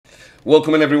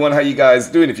Welcome in everyone, how you guys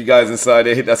doing? If you guys inside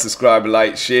there, hit that subscribe,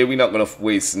 like, share. We're not going to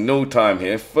waste no time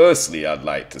here. Firstly, I'd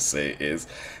like to say is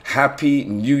Happy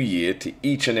New Year to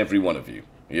each and every one of you.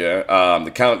 Yeah, the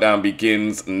countdown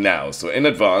begins now. So in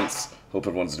advance, hope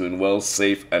everyone's doing well,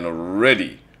 safe, and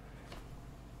ready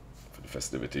for the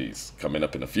festivities coming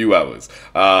up in a few hours.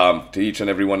 To each and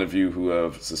every one of you who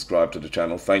have subscribed to the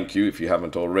channel, thank you. If you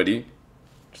haven't already,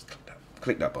 just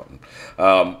click that button.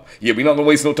 Yeah, we're not going to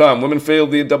waste no time. Women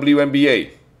failed the WNBA.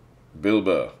 Bill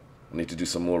Burr. I need to do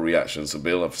some more reactions to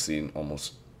Bill. I've seen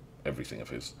almost everything of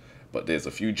his. But there's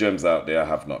a few gems out there I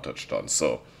have not touched on.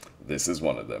 So this is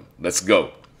one of them. Let's go.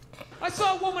 I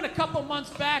saw a woman a couple months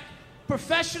back,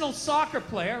 professional soccer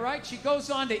player, right? She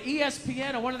goes on to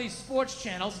ESPN or one of these sports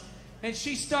channels, and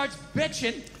she starts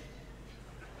bitching,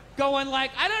 going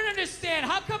like, I don't understand.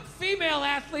 How come female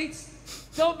athletes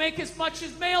don't make as much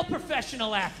as male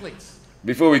professional athletes?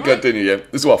 Before we continue, yeah,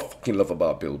 this is what I fucking love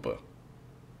about Bill Burr.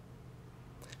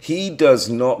 He does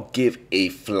not give a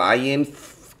flying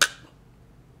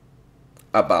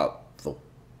about the... I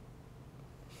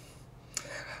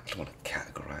don't want to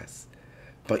categorize,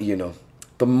 but you know,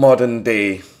 the modern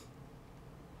day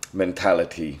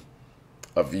mentality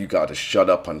of you gotta shut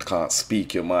up and can't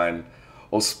speak your mind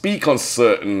or speak on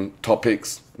certain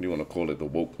topics. You want to call it the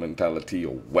woke mentality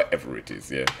or whatever it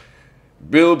is, yeah.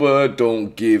 Bill Burr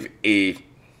don't give a...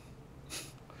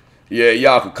 Yeah,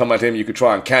 y'all could come at him, you could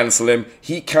try and cancel him.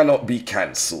 He cannot be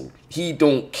cancelled. He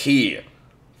don't care.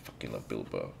 Fucking love Bill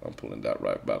Burr. I'm pulling that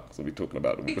right back. So we're talking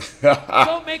about the...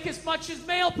 Don't make as much as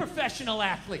male professional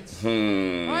athletes.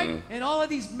 Right? And all of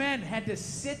these men had to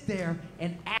sit there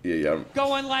and act,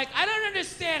 going like, I don't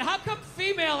understand. How come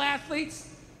female athletes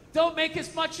don't make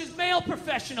as much as male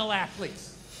professional athletes?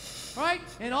 Right?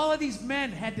 And all of these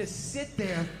men had to sit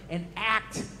there and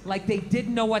act like they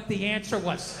didn't know what the answer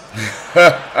was. They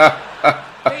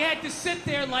had to sit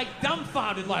there like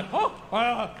dumbfounded, like, oh,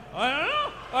 I don't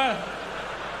know.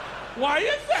 Why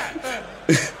is that?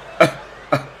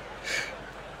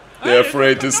 They're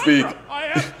afraid to speak.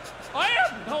 I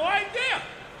have no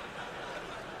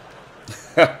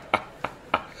idea.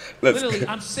 Literally,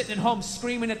 I'm sitting at home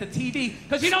screaming at the TV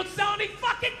because you don't sell any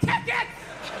fucking tickets.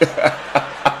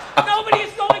 Nobody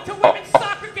is going to women's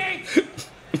soccer games.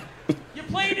 You're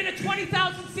playing in a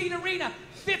 20,000 seat arena.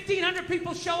 1,500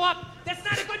 people show up. That's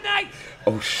not a good night.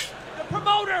 Oh, the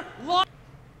promoter lost.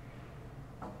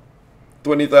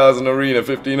 20,000 arena,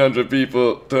 1,500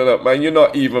 people turn up. Man, you're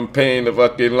not even paying the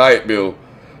fucking light bill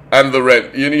and the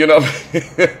rent. You know,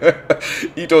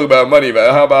 you talk about money,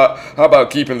 man. How about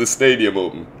keeping the stadium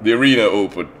open, the arena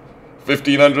open?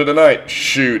 1,500 a night?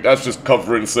 Shoot, that's just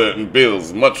covering certain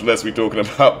bills. Much less we talking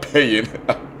about paying.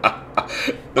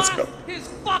 Let's go. His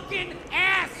fucking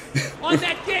ass on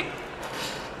that gig.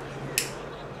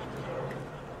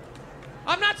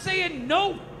 I'm not saying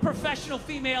no professional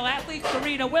female athletes,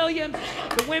 Serena Williams,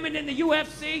 the women in the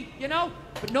UFC, you know,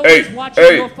 but nobody's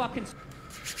watching your fucking...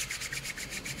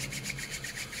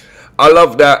 I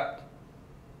love that.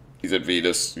 He's at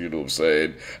Venus, you know what I'm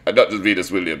saying? And not just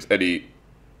Venus Williams, any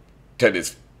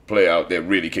tennis player out there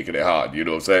really kicking it hard, you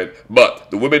know what I'm saying? But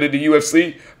the women in the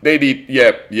UFC, they need,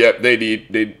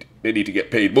 they need to get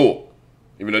paid more.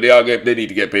 Even though they need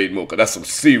to get paid more, because that's some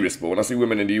serious, but when I see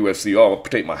women in the UFC, oh, I'll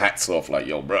take my hats off like,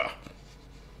 yo, bruh.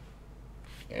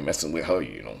 Ain't messing with her,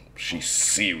 you know. She's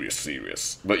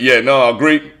serious. But yeah, no,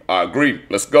 I agree.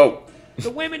 Let's go. The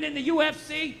women in the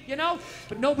UFC, you know,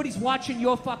 but nobody's watching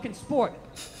your fucking sport.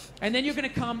 And then you're going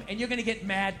to come and you're going to get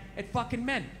mad at fucking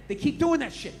men. They keep doing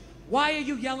that shit. Why are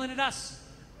you yelling at us?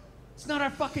 It's not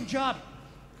our fucking job.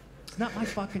 It's not my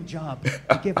fucking job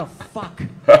to give a fuck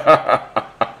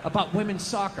about women's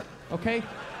soccer, okay?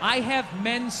 I have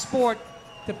men's sport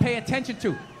to pay attention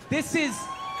to. It's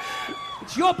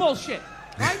your bullshit,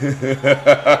 right? Dude,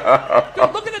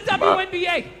 look at the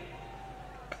WNBA.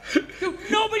 Dude,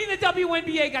 nobody in the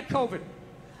WNBA got COVID.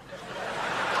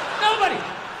 Nobody.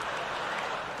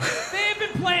 They have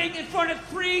been playing in front of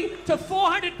 300 to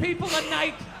 400 people a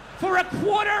night for a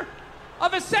quarter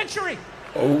of a century.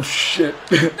 Oh, shit.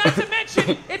 Not to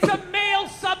mention, it's a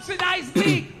male-subsidized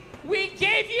league. We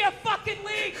gave you a fucking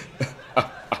league.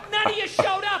 None of you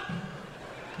showed up.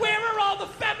 Where are all the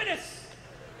feminists?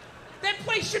 That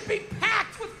place should be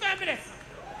packed with feminists.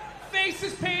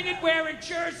 Faces painted, wearing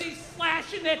jerseys,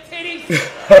 flashing their titties.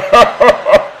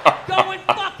 Going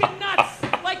fucking nuts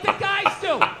like the guys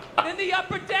do. In the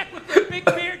upper deck with their big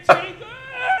beard titties.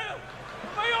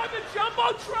 Am I on the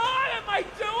Jumbotron? Am I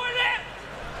doing it?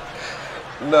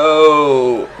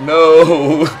 No.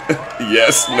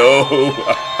 Yes, no.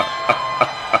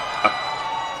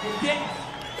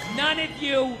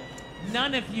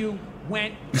 None of you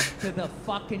went to the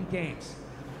fucking games.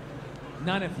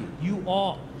 None of you.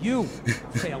 You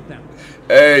failed them.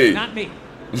 Hey. Not me.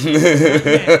 Not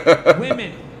men.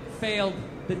 Women failed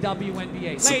the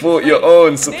WNBA. Support your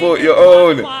own. Support your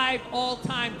own. Name 5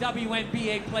 all-time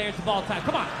WNBA players of all time.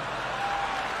 Come on.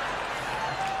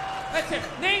 That's it.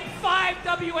 Name 5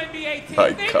 WNBA teams.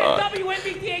 Name the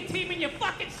WNBA team in your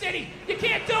fucking city. You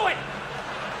can't do it.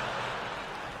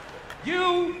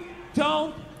 You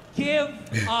don't give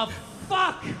a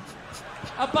fuck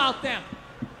about them.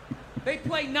 They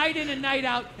play night in and night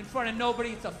out in front of nobody.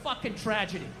 It's a fucking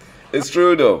tragedy. It's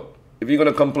true, though. If you're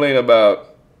going to complain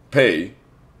about pay,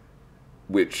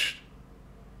 which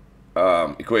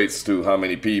equates to how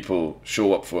many people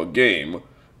show up for a game,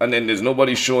 and then there's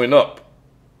nobody showing up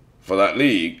for that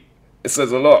league, it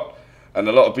says a lot. And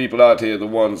a lot of people out here, the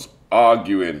ones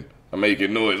arguing and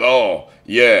making noise, oh,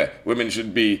 yeah, women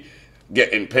should be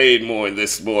getting paid more in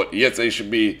this sport. Yes, they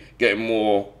should be getting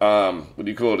more, what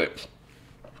do you call it,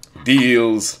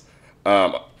 deals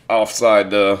outside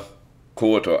the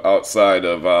court or outside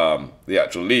of the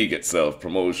actual league itself,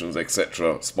 promotions,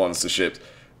 etc., sponsorships.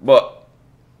 But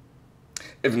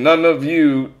if none of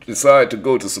you decide to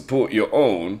go to support your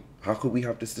own, how could we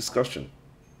have this discussion?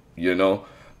 You know,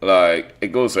 like,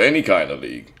 it goes for any kind of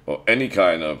league or any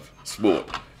kind of sport.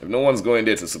 If no one's going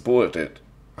there to support it,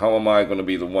 how am I going to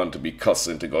be the one to be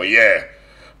cussing to go, yeah,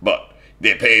 but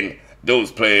they're paying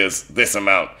those players this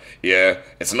amount. Yeah,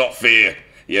 it's not fair.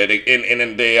 Yeah, they in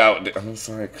and day out. And it's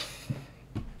like,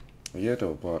 yeah,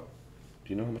 though, but do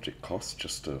you know how much it costs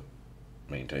just to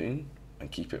maintain and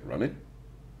keep it running?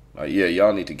 Like, yeah,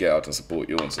 y'all need to get out and support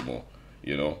your own some more.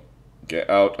 You know, get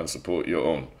out and support your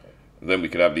own. Then we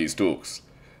could have these talks.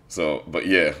 So, but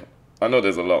yeah, I know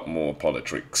there's a lot more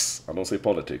politics. I don't say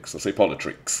politics, I say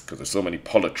politricks, because there's so many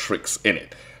politricks in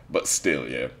it. But still,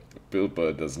 yeah, Bill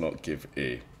Burr does not give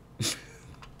a...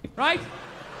 Right?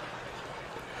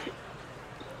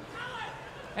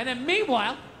 And then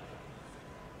meanwhile,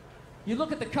 you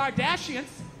look at the Kardashians,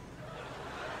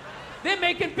 they're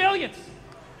making billions.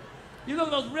 You look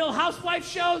at those Real Housewife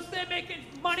shows, they're making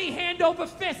money hand over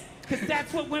fist, because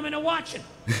that's what women are watching.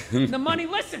 The money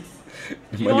listens.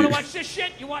 You want to watch this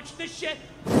shit? You watch this shit?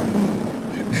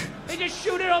 They just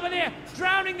shoot it over there,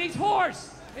 drowning these whores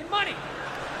in money.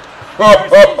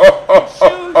 Purses, and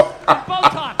shoes, and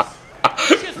Botox.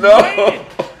 It's just raining.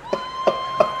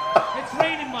 It's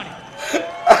raining money.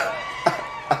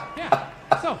 Yeah.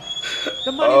 So,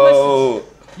 the money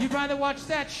listens. You'd rather watch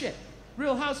that shit.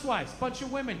 Real Housewives, bunch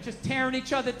of women just tearing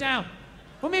each other down.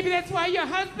 Well, maybe that's why your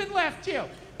husband left you.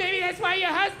 Maybe that's why your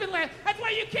husband left. That's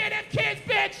why you can't have kids,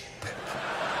 bitch.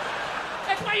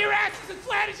 That's why your ass is as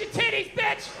flat as your titties,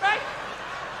 bitch, right?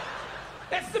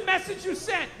 That's the message you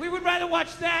sent. We would rather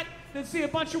watch that than see a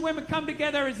bunch of women come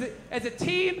together as a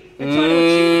team and try to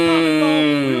achieve a common goal.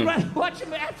 We would rather watch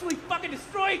them absolutely fucking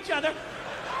destroy each other.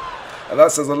 And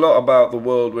that says a lot about the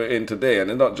world we're in today, and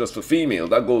it's not just for females,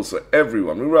 that goes for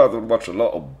everyone. We'd rather watch a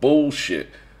lot of bullshit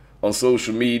on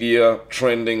social media,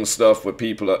 trending stuff where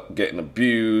people are getting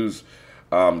abused,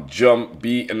 jumped,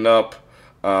 beaten up,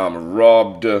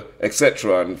 robbed,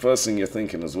 etc. And first thing you're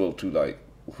thinking as well too, like,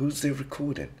 who's they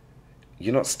recording?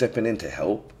 You're not stepping in to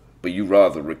help, but you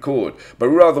rather record.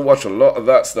 But we rather watch a lot of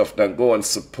that stuff than go and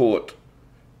support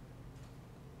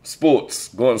sports,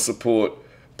 go and support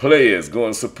players, go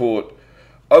and support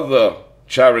other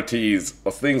charities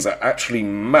or things that actually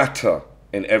matter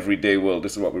in everyday world.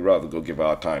 This is what we rather go give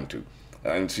our time to.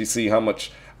 And you see how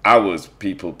much hours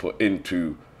people put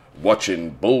into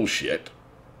watching bullshit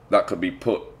that could be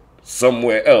put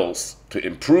somewhere else to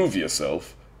improve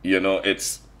yourself. You know,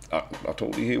 it's, I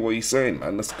totally hear what he's saying,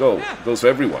 man. Let's go. Yeah. It goes for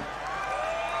everyone.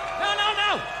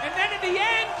 No. And then in the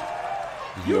end,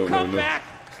 you come back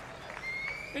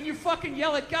and you fucking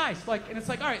yell at guys. Like, and it's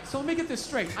like, all right, so let me get this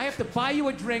straight. I have to buy you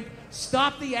a drink,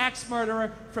 stop the axe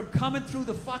murderer from coming through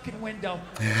the fucking window,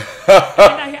 and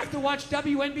I have to watch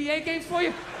WNBA games for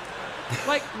you?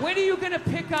 Like, when are you going to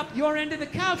pick up your end of the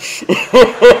couch?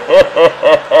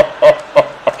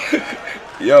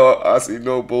 Yo, I see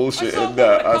no bullshit in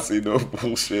that. I see no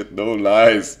bullshit, no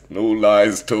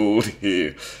lies told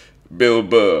here. Bill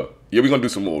Burr. Yeah, we're going to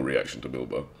do some more reaction to Bill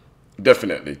Burr.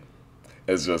 Definitely.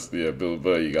 It's just, yeah, Bill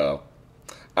Burr, you got,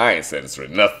 I ain't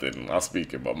censoring nothing. I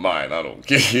speak in my mind. I don't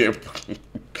care.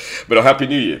 But a happy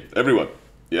new year, everyone.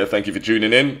 Yeah, thank you for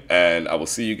tuning in. And I will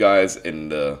see you guys in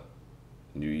the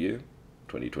new year,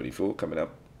 2024, coming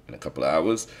up in a couple of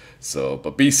hours. So,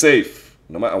 but be safe.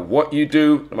 No matter what you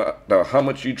do, no matter how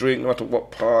much you drink, no matter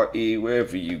what party,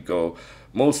 wherever you go.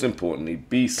 Most importantly,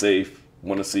 be safe.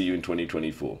 Want to see you in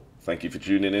 2024. Thank you for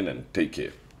tuning in and take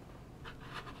care.